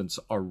judgments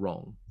are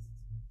wrong.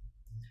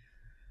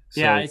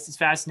 Yeah, it's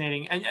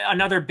fascinating. And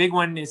another big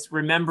one is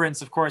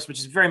remembrance, of course, which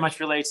is very much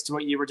relates to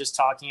what you were just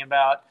talking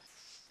about.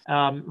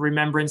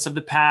 Remembrance of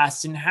the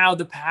past, and how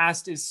the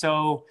past is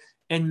so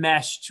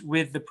enmeshed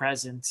with the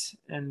present.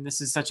 And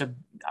this is such an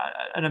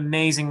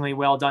amazingly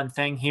well done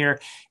thing here,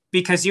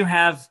 because you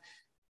have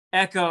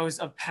echoes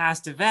of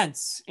past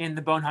events in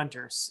the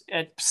Bonehunters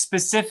at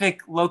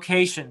specific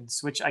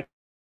locations, which I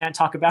can't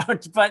talk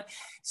about, but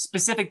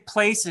specific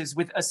places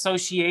with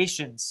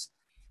associations,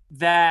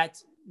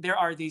 that there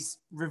are these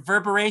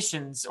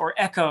reverberations or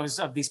echoes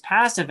of these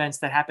past events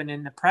that happen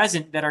in the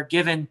present that are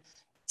given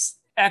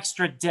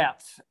extra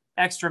depth,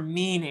 extra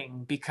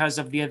meaning because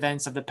of the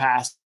events of the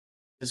past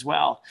as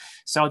well.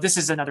 So this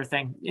is another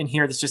thing in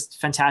here that's just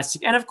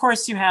fantastic. And of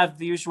course you have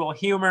the usual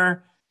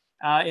humor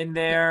in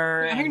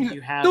there. And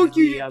you have don't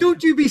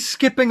you be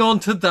skipping on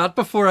to that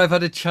before I've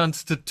had a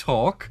chance to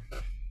talk.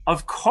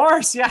 Of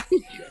course, yeah.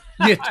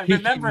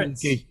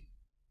 Remembrance.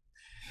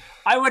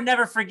 I would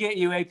never forget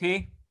you,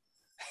 AP.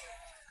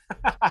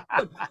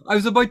 I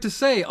was about to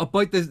say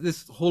about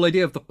this whole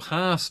idea of the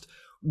past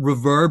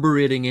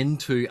reverberating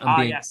into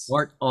and being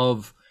part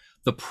of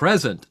the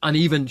present and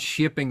even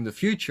shaping the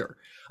future.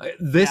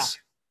 This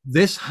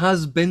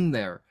has been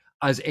there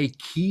as a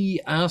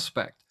key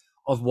aspect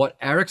of what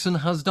Erikson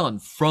has done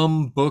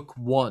from book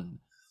one,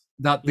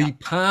 that the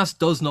past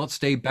does not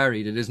stay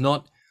buried. It is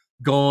not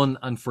gone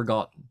and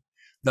forgotten.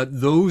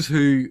 That those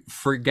who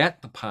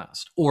forget the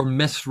past or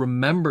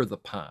misremember the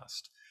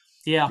past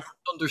don't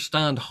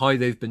understand how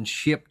they've been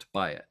shaped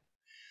by it.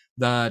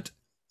 That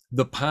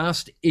the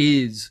past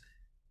is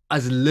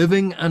as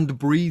living and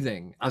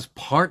breathing as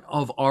part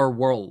of our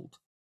world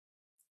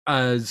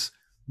as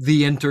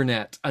the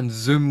internet and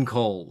Zoom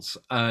calls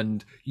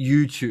and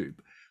YouTube.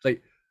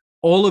 Like,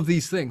 all of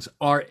these things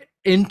are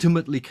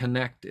intimately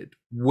connected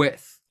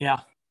with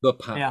the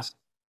past.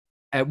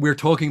 We're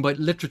talking about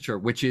literature,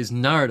 which is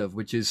narrative,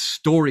 which is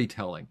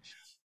storytelling.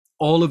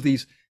 All of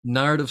these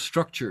narrative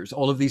structures,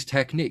 all of these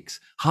techniques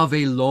have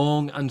a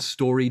long and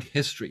storied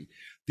history.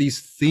 These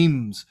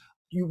themes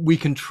we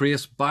can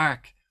trace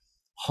back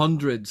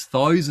hundreds,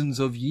 thousands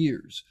of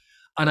years.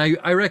 And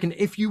I reckon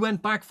if you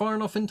went back far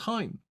enough in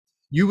time,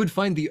 you would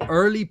find the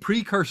early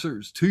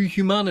precursors to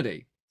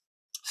humanity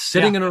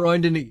sitting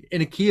around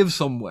in a cave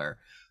somewhere,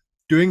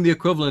 doing the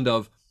equivalent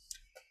of,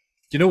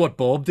 do you know what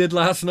Bob did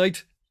last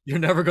night? You're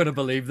never going to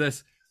believe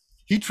this.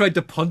 He tried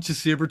to punch a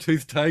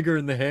saber-toothed tiger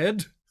in the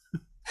head.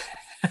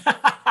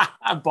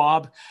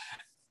 Bob.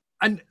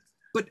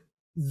 But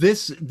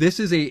this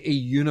is a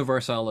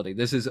universality.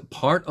 This is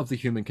part of the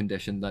human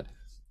condition, that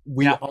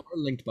we are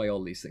linked by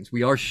all these things.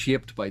 We are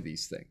shaped by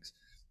these things.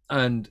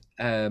 And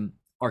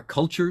our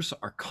cultures,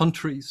 our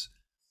countries,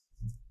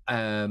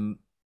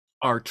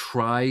 our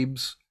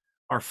tribes,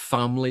 our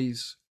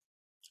families,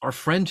 our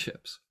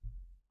friendships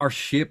are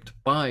shaped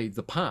by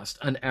the past.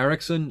 And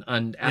Erikson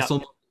and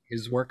Esselman,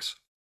 his works,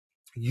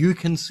 you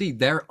can see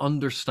their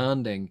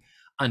understanding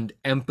and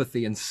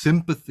empathy and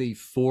sympathy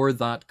for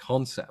that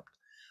concept.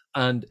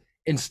 And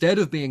instead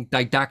of being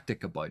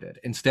didactic about it,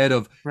 instead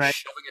of shoving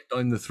it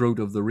down the throat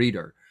of the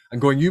reader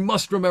and going, you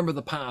must remember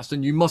the past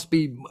and you must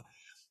be...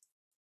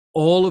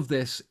 All of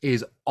this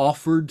is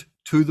offered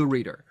to the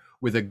reader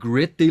with a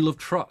great deal of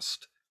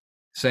trust,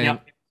 saying,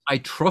 I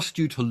trust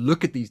you to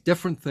look at these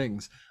different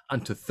things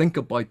and to think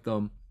about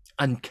them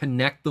and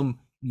connect them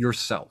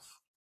yourself.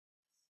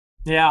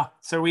 Yeah,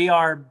 so we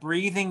are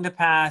breathing the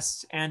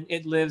past and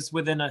it lives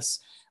within us.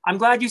 I'm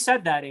glad you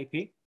said that,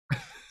 AP.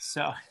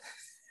 So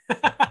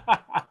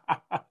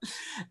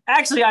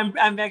actually,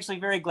 I'm actually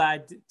very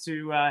glad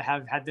to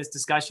have had this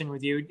discussion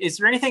with you. Is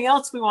there anything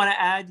else we want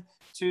to add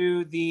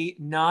to the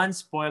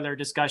non-spoiler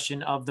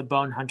discussion of the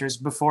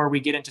Bonehunters before we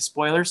get into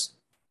spoilers?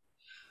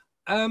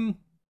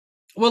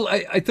 Well,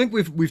 I think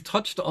we've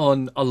touched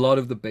on a lot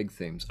of the big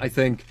themes. I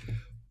think,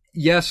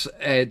 yes,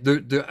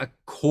 the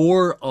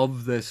core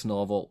of this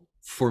novel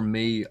for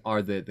me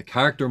are the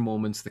character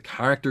moments, the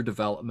character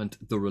development,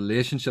 the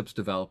relationships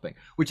developing,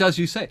 which, as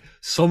you say,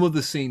 some of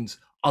the scenes,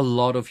 a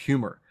lot of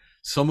humor,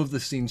 Some of the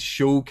scenes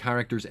show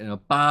characters in a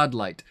bad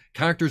light,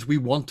 characters we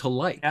want to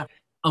like, Yeah.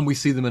 and we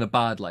see them in a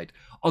bad light.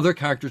 Other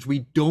characters we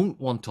don't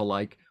want to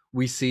like,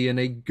 we see in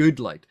a good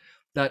light.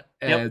 That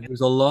Yep.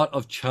 there's a lot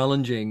of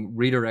challenging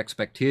reader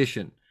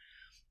expectation.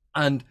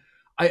 And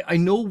I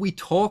know we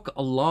talk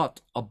a lot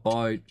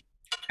about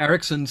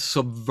Erikson's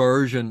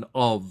subversion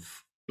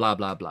of blah,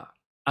 blah, blah.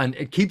 And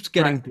it keeps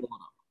getting Right. blown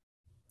up.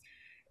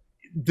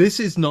 This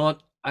is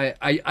not,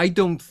 I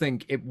don't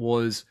think it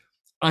was,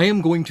 I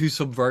am going to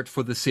subvert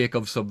for the sake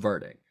of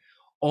subverting.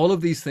 All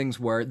of these things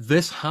where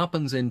this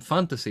happens in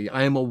fantasy,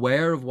 I am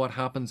aware of what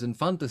happens in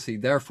fantasy.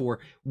 Therefore,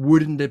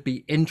 wouldn't it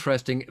be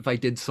interesting if I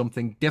did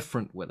something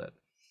different with it?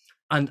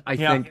 And I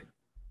Yeah. think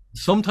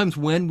sometimes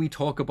when we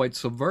talk about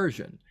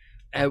subversion,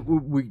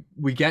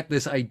 we get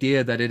this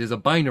idea that it is a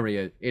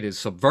binary. It is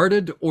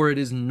subverted or it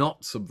is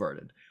not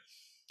subverted.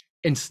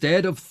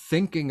 Instead of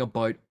thinking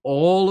about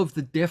all of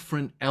the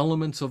different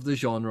elements of the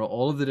genre,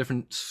 all of the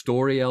different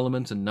story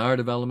elements and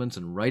narrative elements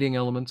and writing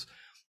elements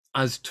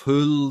as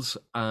tools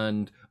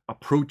and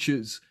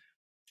approaches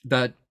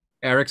that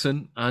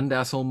Erikson and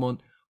Esselmont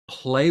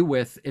play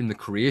with in the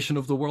creation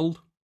of the world,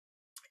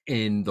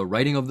 in the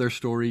writing of their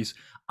stories,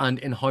 and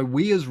in how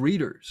we as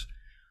readers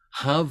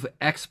have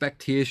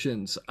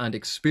expectations and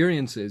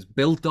experiences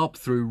built up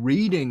through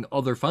reading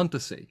other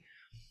fantasy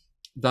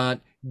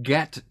that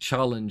get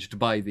challenged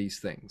by these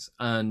things.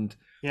 And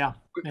Yeah.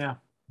 Yeah.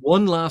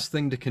 one last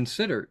thing to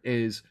consider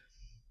is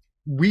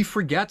we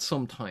forget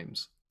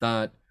sometimes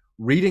that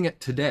reading it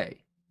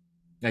today,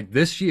 like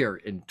this year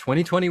in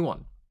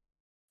 2021,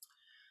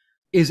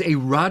 is a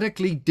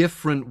radically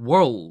different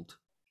world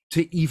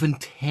to even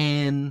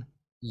 10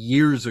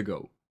 years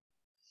ago.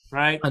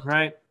 Right. And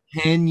Right.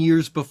 10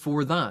 years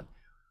before that,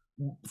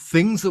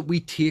 things that we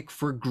take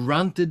for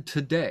granted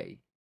today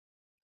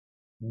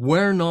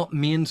were not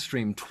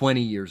mainstream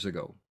 20 years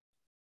ago.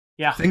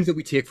 Yeah. Things that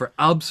we take for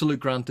absolute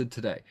granted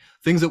today,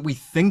 things that we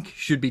think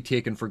should be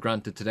taken for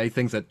granted today,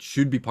 things that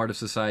should be part of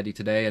society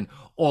today and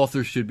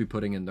authors should be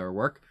putting in their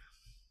work,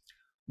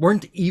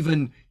 weren't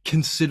even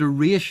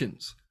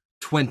considerations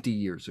 20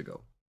 years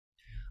ago.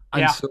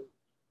 And Yeah. so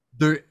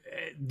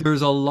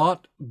there's a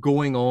lot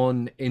going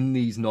on in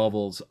these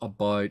novels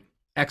about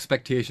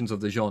expectations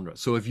of the genre.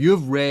 So if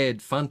you've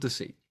read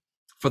fantasy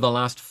for the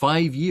last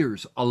 5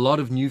 years, a lot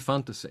of new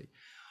fantasy,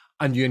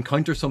 and you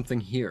encounter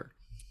something here,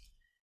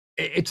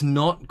 it's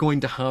not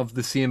going to have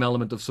the same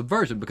element of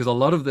subversion because a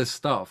lot of this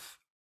stuff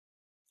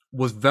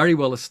was very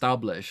well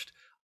established,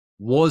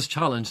 was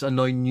challenged, and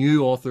now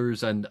new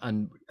authors and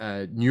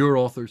newer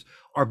authors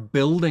are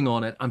building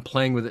on it and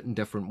playing with it in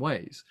different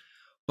ways.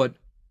 But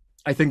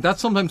I think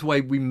that's sometimes why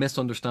we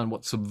misunderstand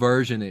what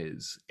subversion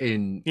is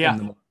in Yeah.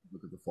 the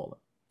Book of the Fallen.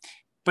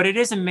 But it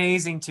is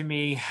amazing to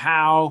me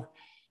how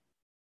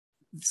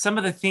some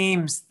of the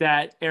themes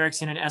that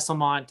Erikson and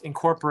Esselmont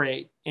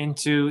incorporate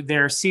into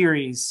their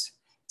series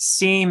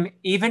seem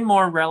even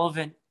more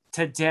relevant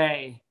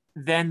today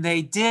than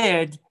they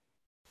did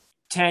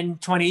 10,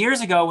 20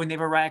 years ago when they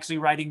were actually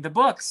writing the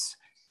books.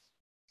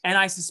 And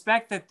I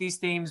suspect that these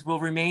themes will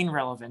remain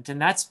relevant.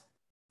 And that's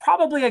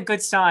probably a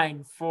good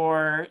sign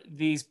for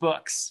these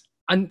books.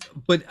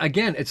 But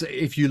again, it's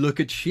if you look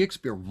at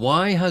Shakespeare,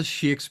 why has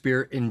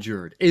Shakespeare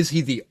endured? Is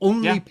he the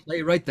only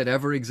playwright that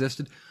ever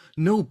existed?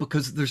 No,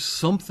 because there's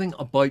something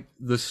about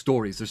the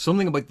stories. There's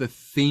something about the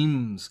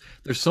themes.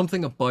 There's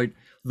something about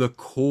the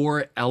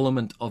core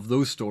element of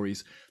those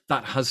stories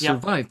that has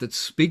survived, that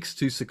speaks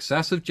to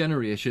successive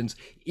generations,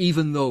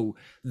 even though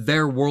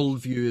their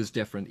worldview is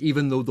different,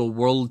 even though the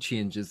world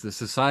changes, the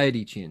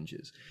society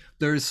changes.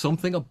 There is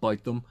something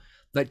about them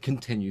that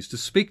continues to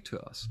speak to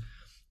us.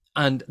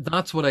 And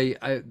that's what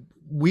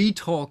we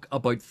talk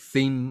about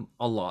theme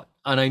a lot.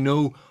 And I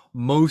know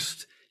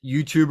most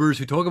YouTubers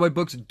who talk about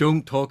books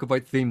don't talk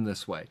about theme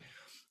this way.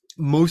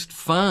 Most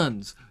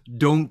fans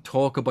don't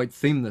talk about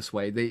theme this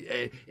way.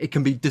 It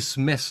can be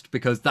dismissed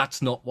because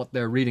that's not what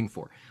they're reading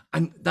for.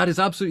 And that is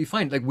absolutely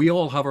fine. Like, we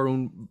all have our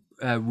own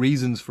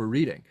reasons for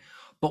reading.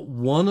 But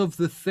one of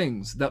the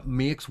things that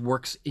makes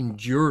works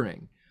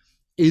enduring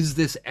is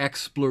this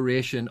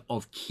exploration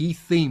of key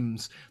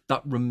themes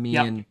that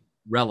remain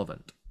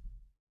relevant.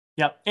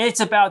 Yep. It's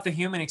about the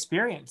human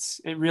experience.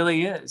 It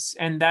really is.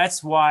 And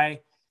that's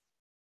why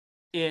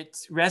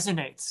it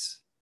resonates.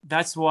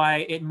 That's why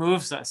it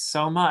moves us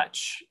so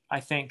much, I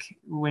think,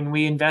 when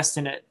we invest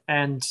in it.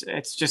 And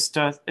it's just,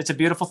 it's a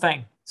beautiful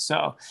thing.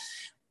 So,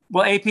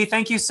 well, AP,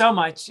 thank you so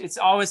much. It's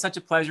always such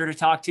a pleasure to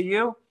talk to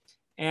you.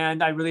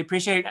 And I really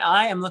appreciate it.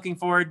 I am looking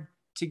forward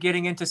to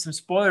getting into some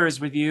spoilers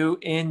with you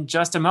in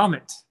just a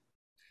moment.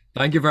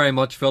 Thank you very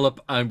much, Philip.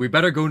 And we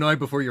better go now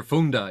before your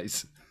phone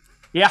dies.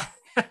 Yeah,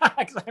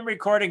 because I'm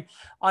recording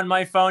on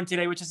my phone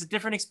today, which is a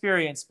different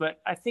experience,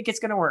 but I think it's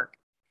going to work.